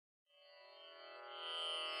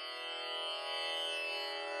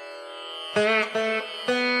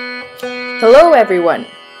Hello everyone!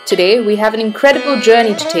 Today we have an incredible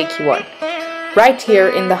journey to take you on, right here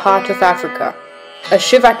in the heart of Africa, a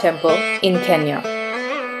Shiva Temple in Kenya.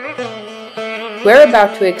 We're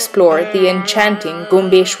about to explore the enchanting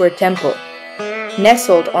Gombeshwar Temple,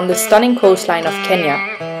 nestled on the stunning coastline of Kenya,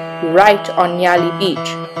 right on Nyali Beach,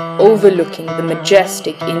 overlooking the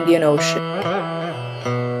majestic Indian Ocean.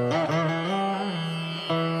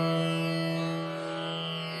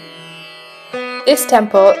 This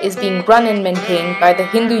temple is being run and maintained by the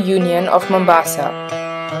Hindu Union of Mombasa.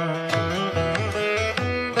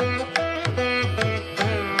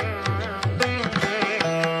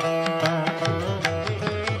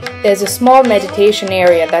 There's a small meditation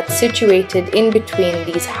area that's situated in between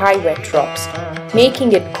these high wet drops,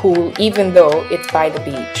 making it cool even though it's by the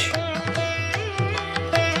beach.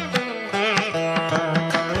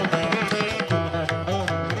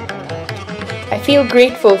 I feel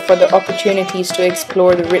grateful for the opportunities to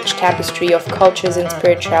explore the rich tapestry of cultures and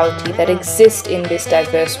spirituality that exist in this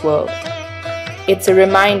diverse world. It's a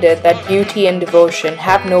reminder that beauty and devotion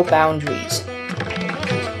have no boundaries.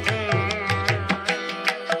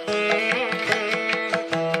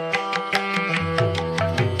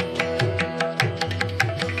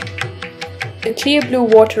 The clear blue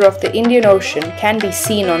water of the Indian Ocean can be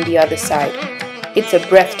seen on the other side. It's a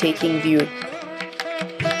breathtaking view.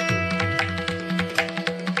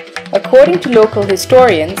 According to local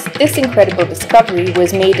historians, this incredible discovery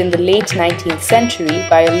was made in the late 19th century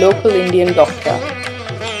by a local Indian doctor.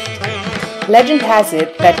 Legend has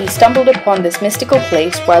it that he stumbled upon this mystical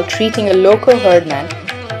place while treating a local herdman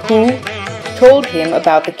who told him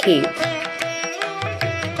about the cave.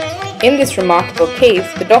 In this remarkable cave,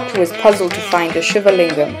 the doctor was puzzled to find a Shiva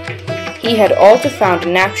Lingam. He had also found a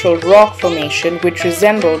natural rock formation which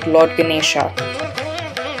resembled Lord Ganesha.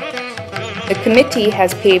 The committee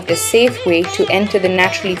has paved a safe way to enter the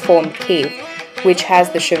naturally formed cave, which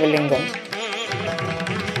has the Shiva Lingam.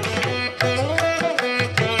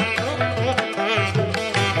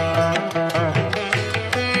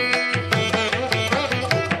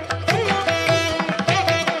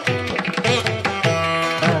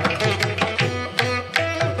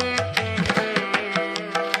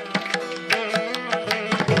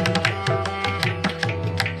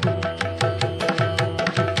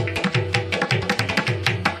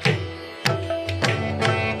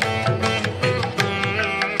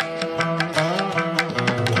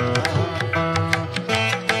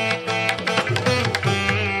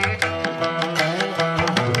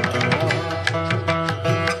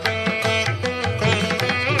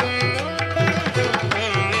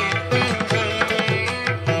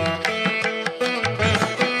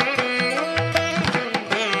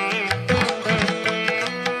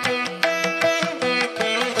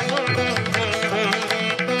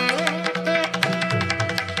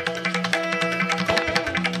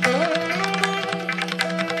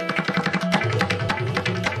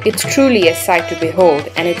 It's truly a sight to behold,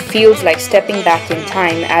 and it feels like stepping back in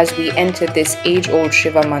time as we enter this age-old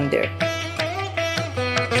Shiva Mandir.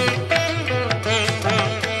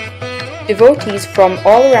 Devotees from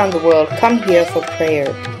all around the world come here for prayer,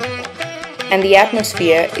 and the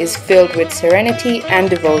atmosphere is filled with serenity and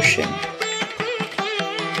devotion.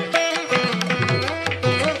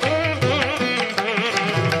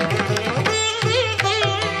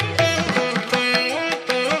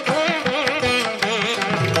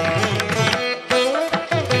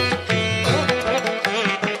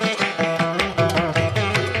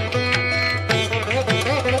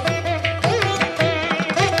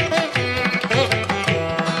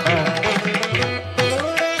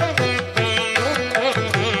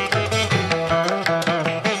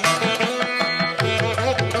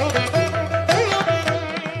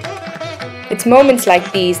 It's moments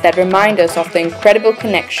like these that remind us of the incredible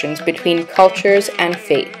connections between cultures and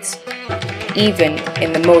faiths, even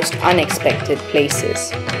in the most unexpected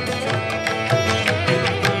places.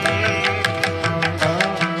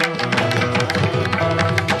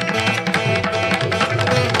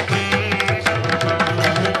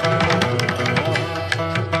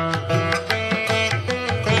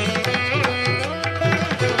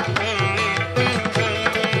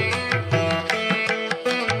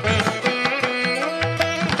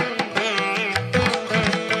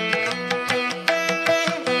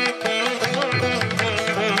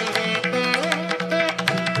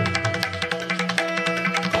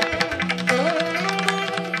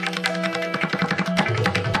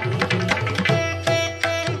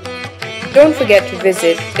 Don't forget to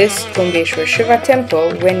visit this Gombeshwar Shiva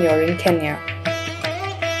Temple when you're in Kenya.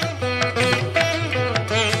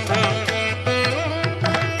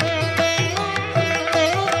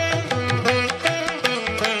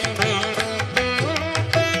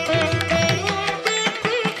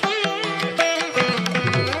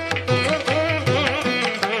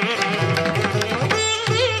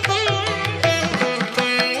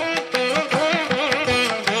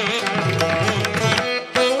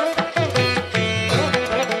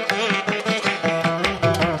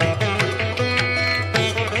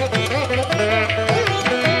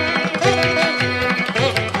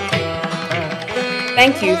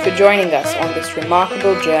 Thank you for joining us on this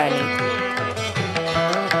remarkable journey.